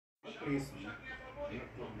preço, né?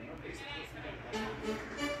 O menor preço que você encontrar.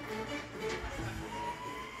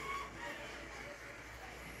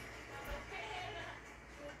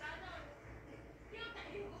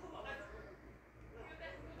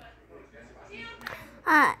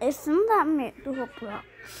 Ah, esse não dá medo, Roblox.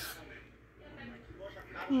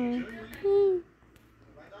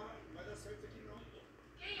 Vai dar certo aqui não.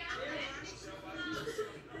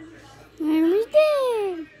 Me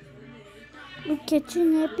dê. O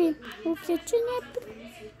catnap. O catnap.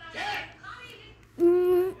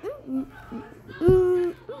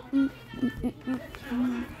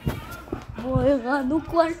 Vou lá no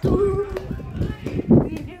quarto.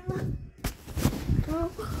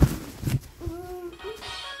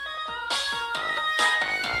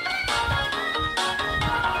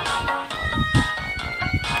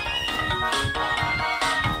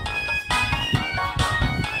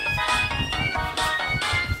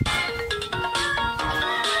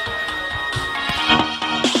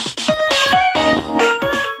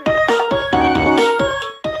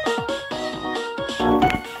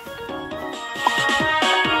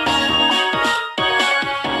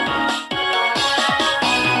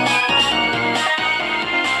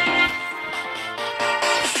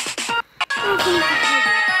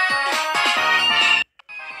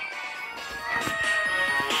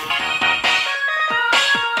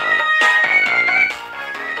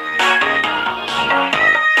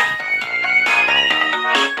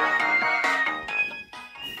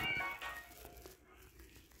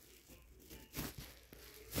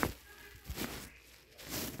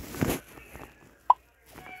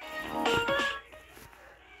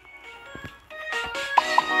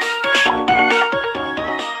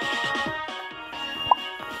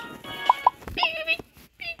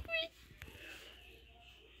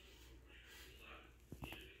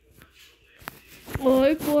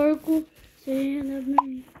 Oi, porco. Você anda pra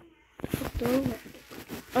mim.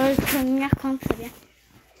 Olha pra minha conta, sabia?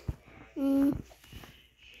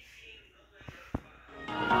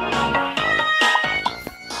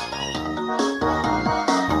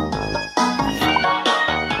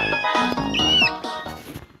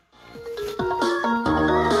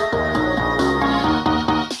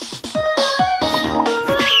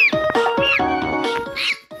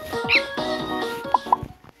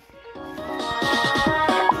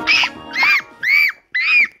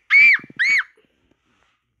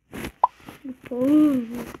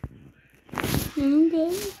 Não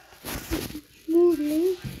quero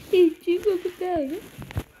morrer e diga que quero.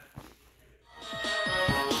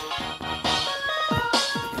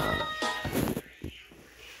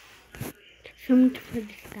 Sou muito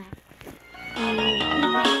feliz, tá?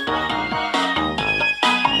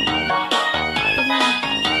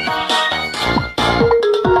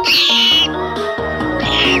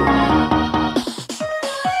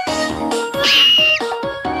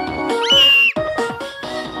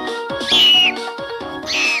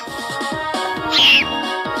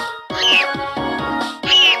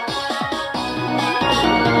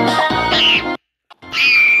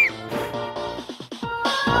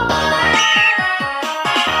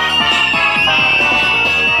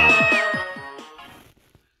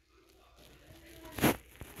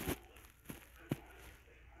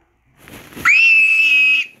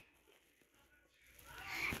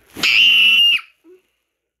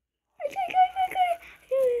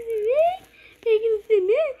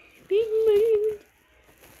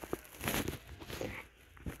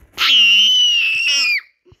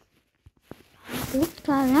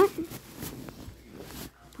 Caralho.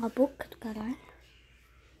 A boca do caralho.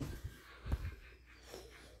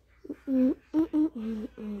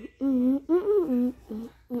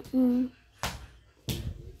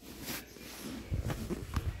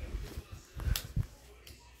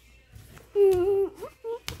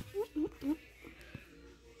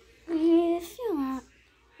 Pressionado.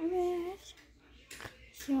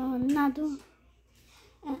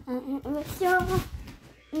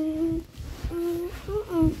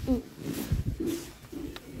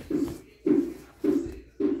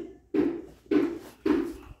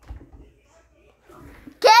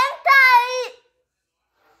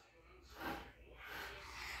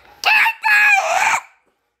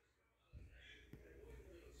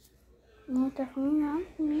 Não tá ruim não,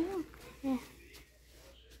 comigo. É.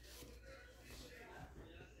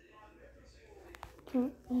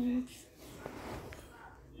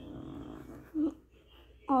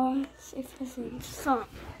 Ó, sei fazer isso. Ó.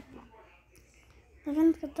 Tá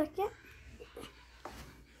vendo que eu tô aqui?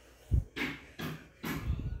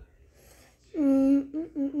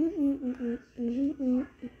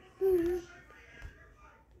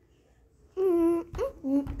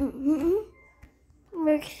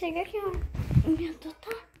 Meu que chega aqui, ó. Meu Deus,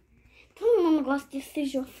 tá. Todo mundo gosta desse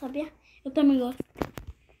jogo, sabia? Eu também gosto.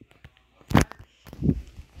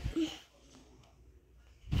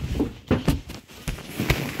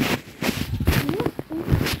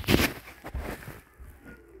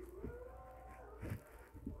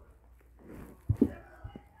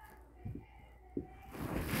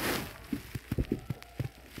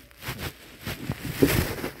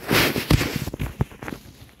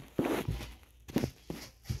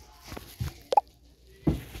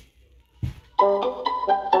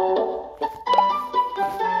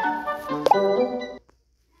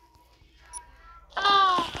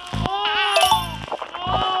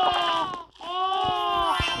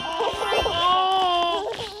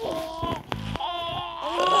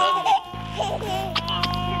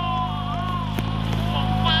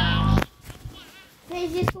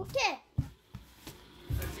 Fez isso o quê?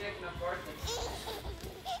 Aqui, aqui na porta.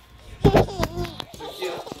 Aqui,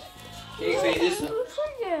 ó. Quem fez isso? Não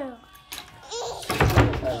fui eu.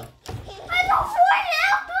 Ah. Mas não fui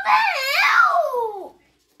eu, tudo é eu!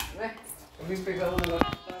 Ué? Eu vim pegar o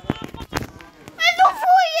negócio. Mas não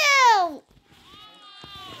fui eu!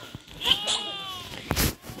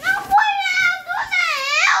 Não fui eu! Tudo é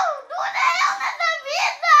eu! Tudo é eu nessa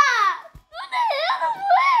vida! Tudo é eu, não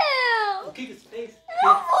fui eu! O que você fez?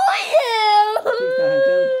 Não fui eu! O que tá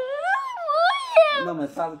arrancando? Não fui eu! Não,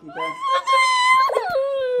 mas fala o que tá. Tudo é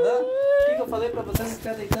Hã? eu! O que eu falei pra você não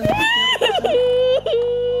ficar deitando aqui?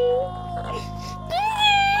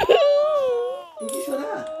 Tem que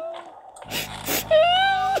chorar.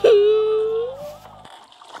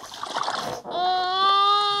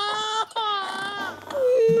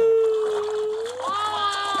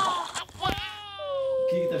 O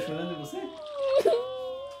que tá chorando é você?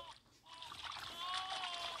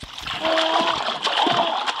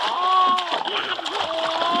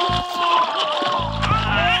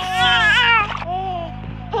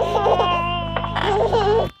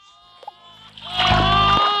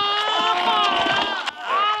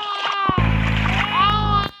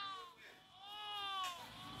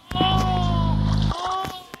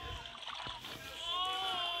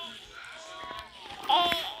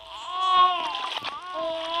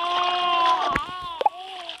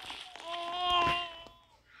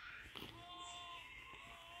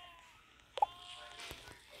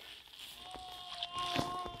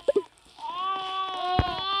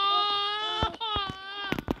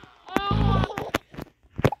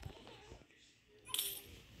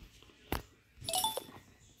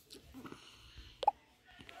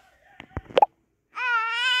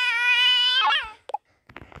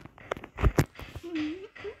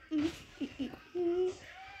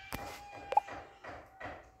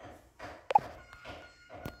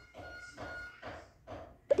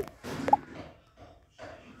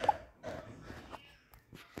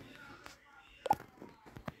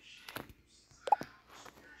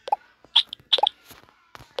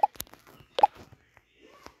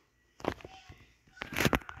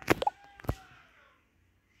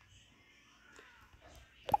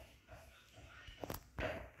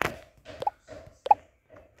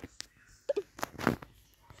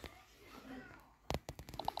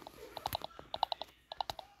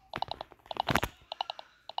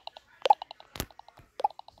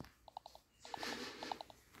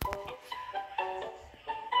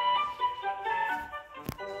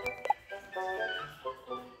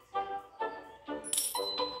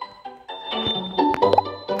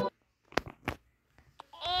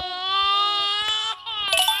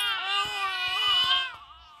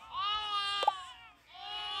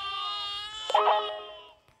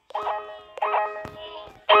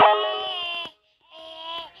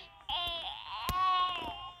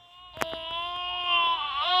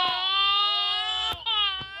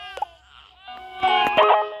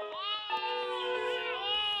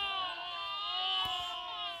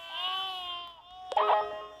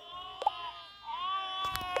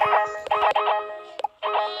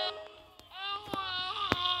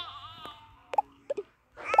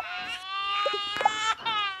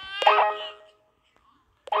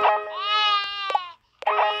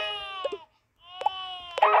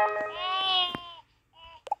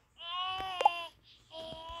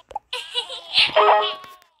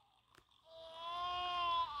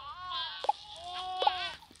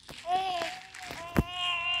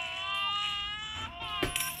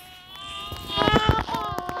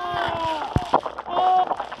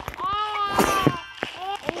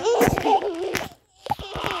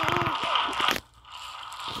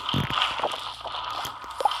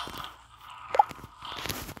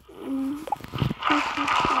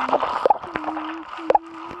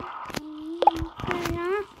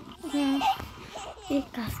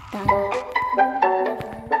 Tá.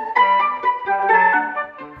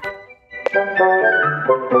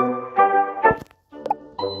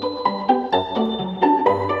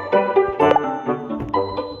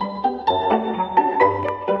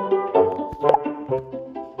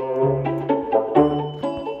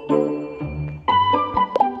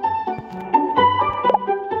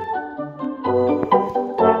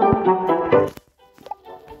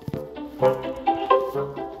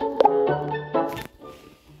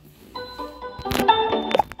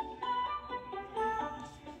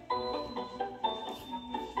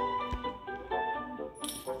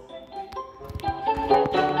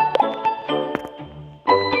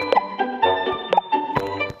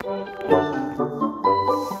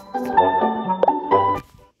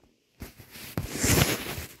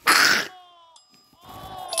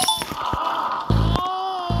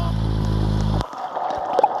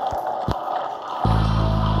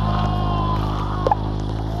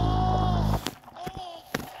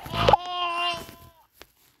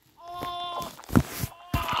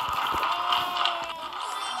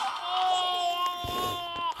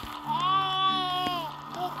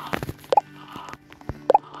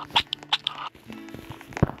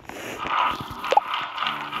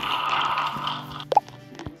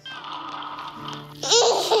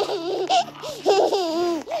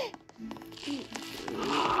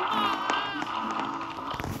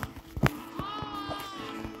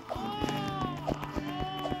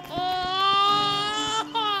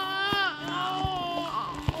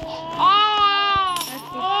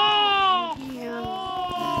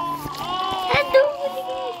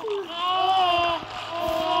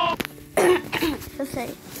 Eu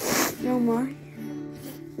sei. Não morre.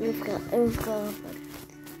 Eu vou ficar lá fora.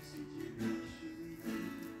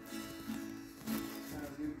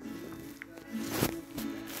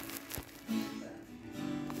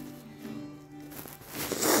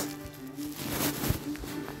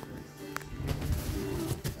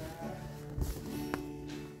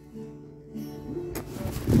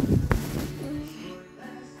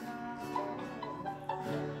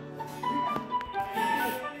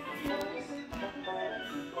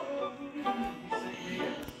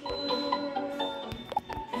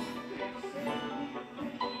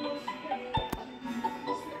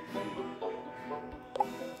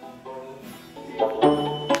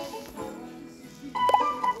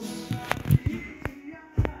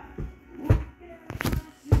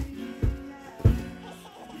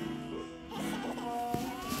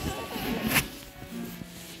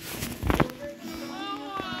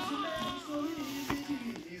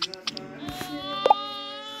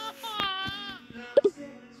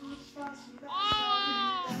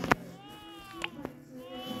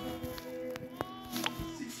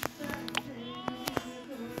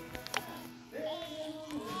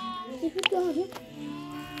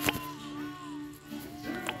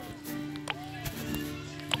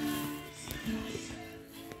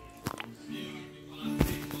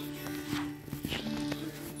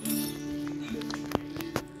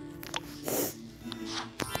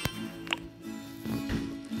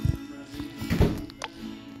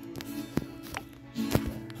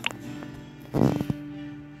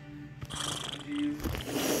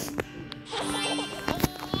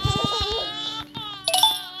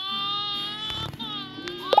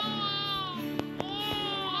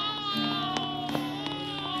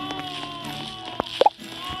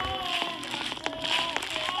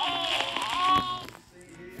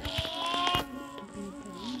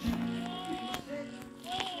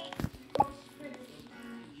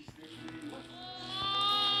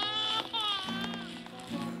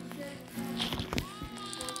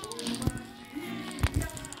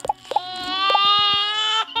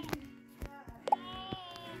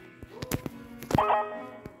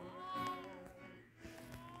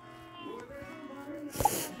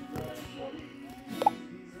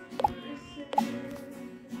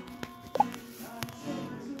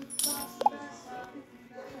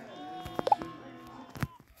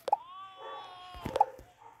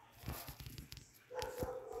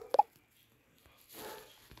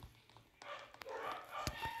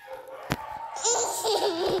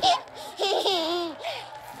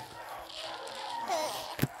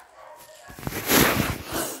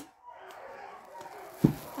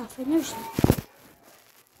 Ah, foi no chão.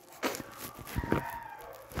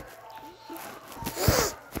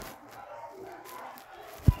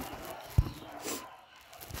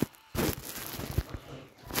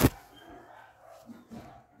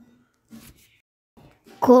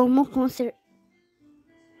 Como conservar?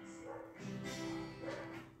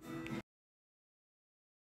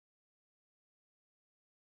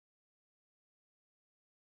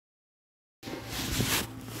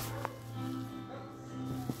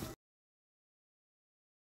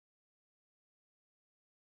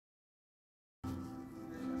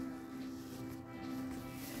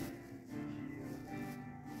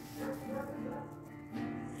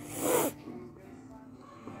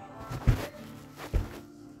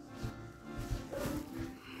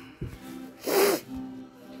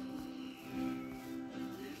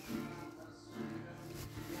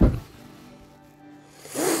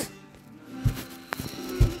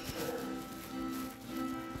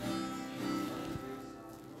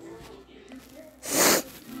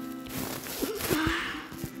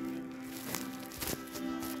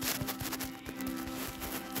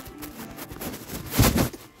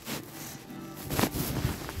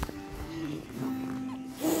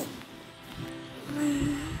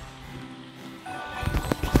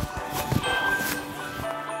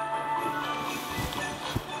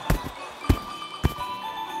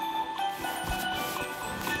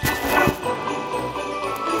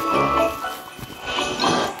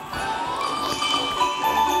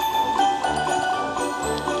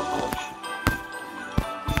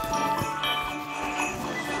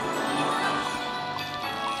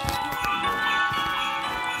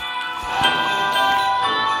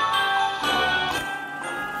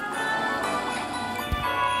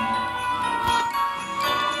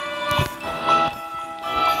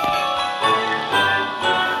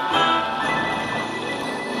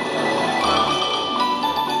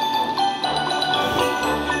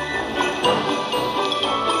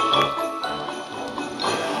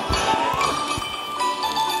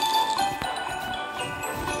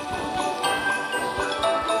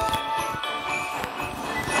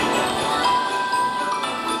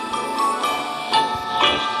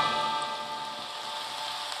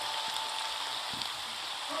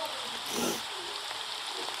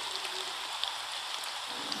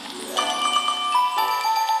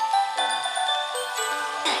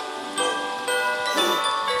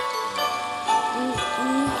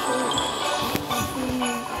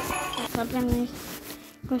 só pra mim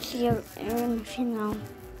conseguir no final.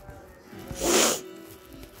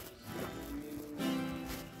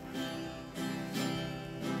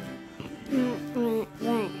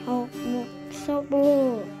 So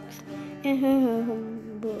books.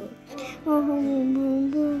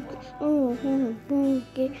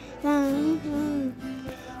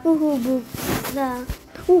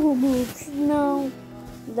 Books não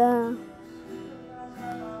dá.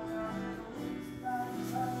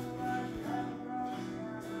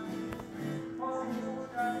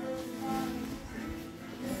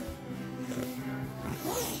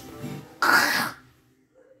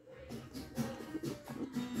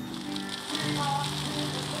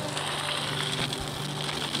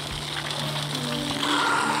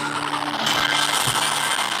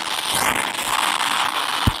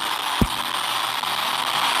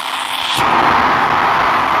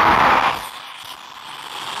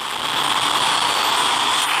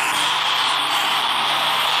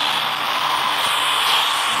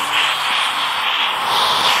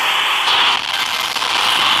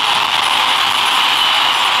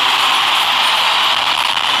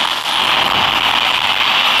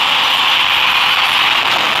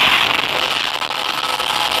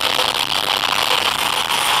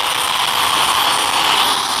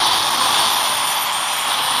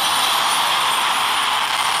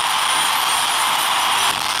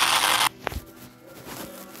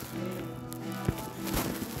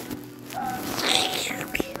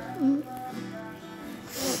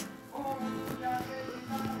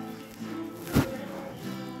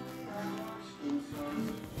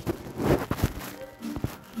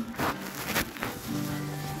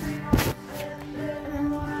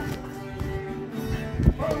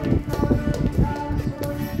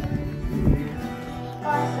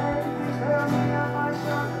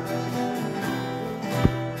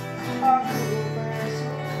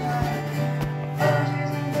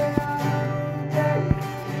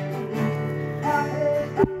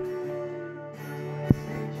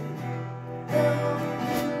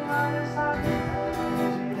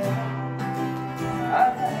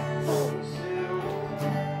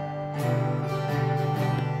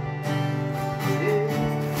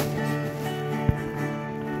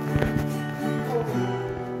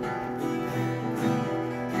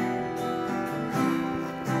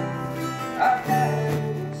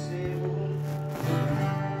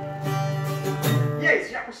 E aí,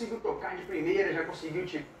 você já conseguiu tocar de primeira? Já conseguiu,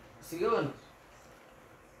 tipo... Conseguiu, mano?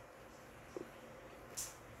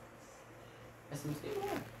 Essa música é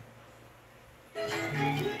boa.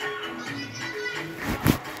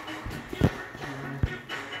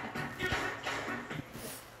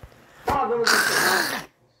 Fala, vamos encerrar.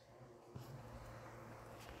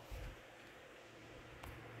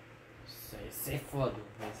 Isso é foda,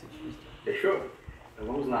 vai ser difícil. Fechou? Então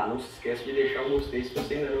vamos lá, não se esquece de deixar o gostei se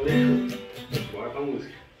você ainda não deixou. Bora pra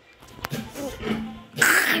música.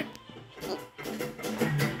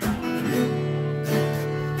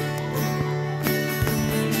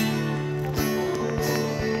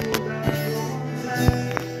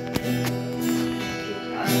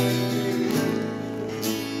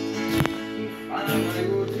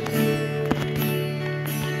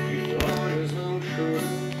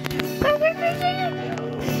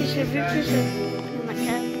 Você viu que isso é uma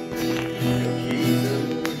cara?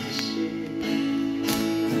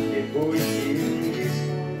 Depois que um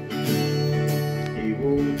e o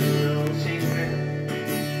outro não se enfrenta,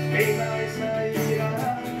 quem vai sair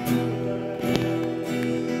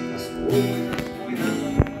as coisas cuidam,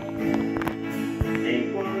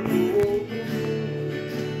 enquanto o outro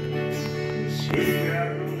chega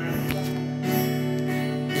no Natal,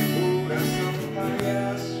 coração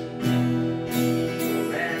palhaço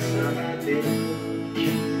começa a bater.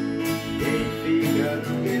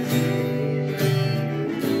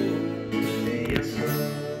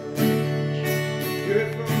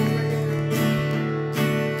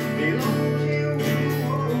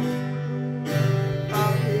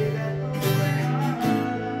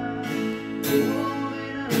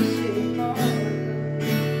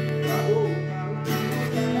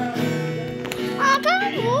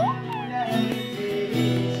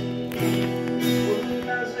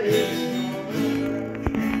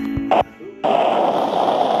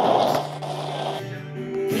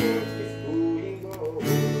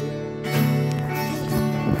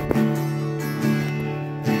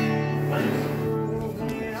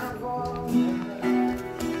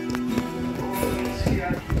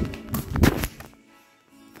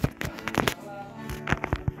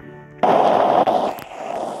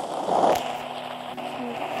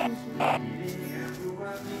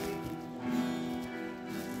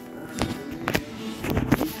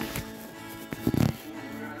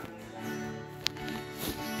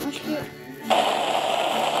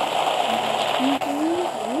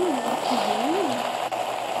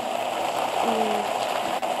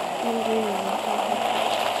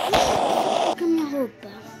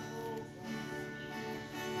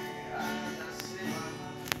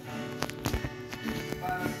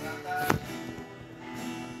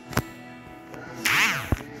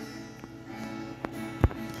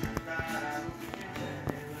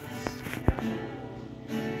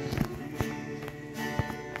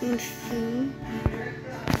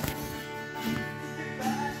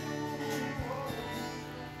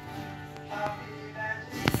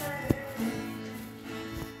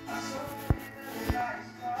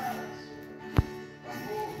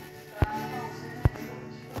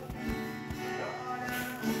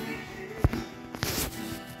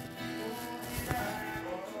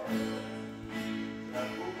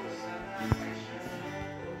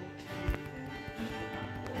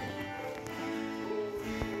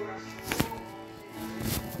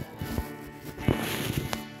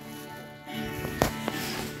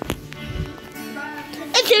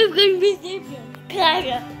 ficou invisível.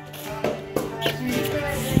 Cara.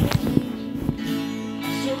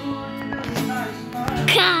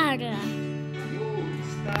 Cara.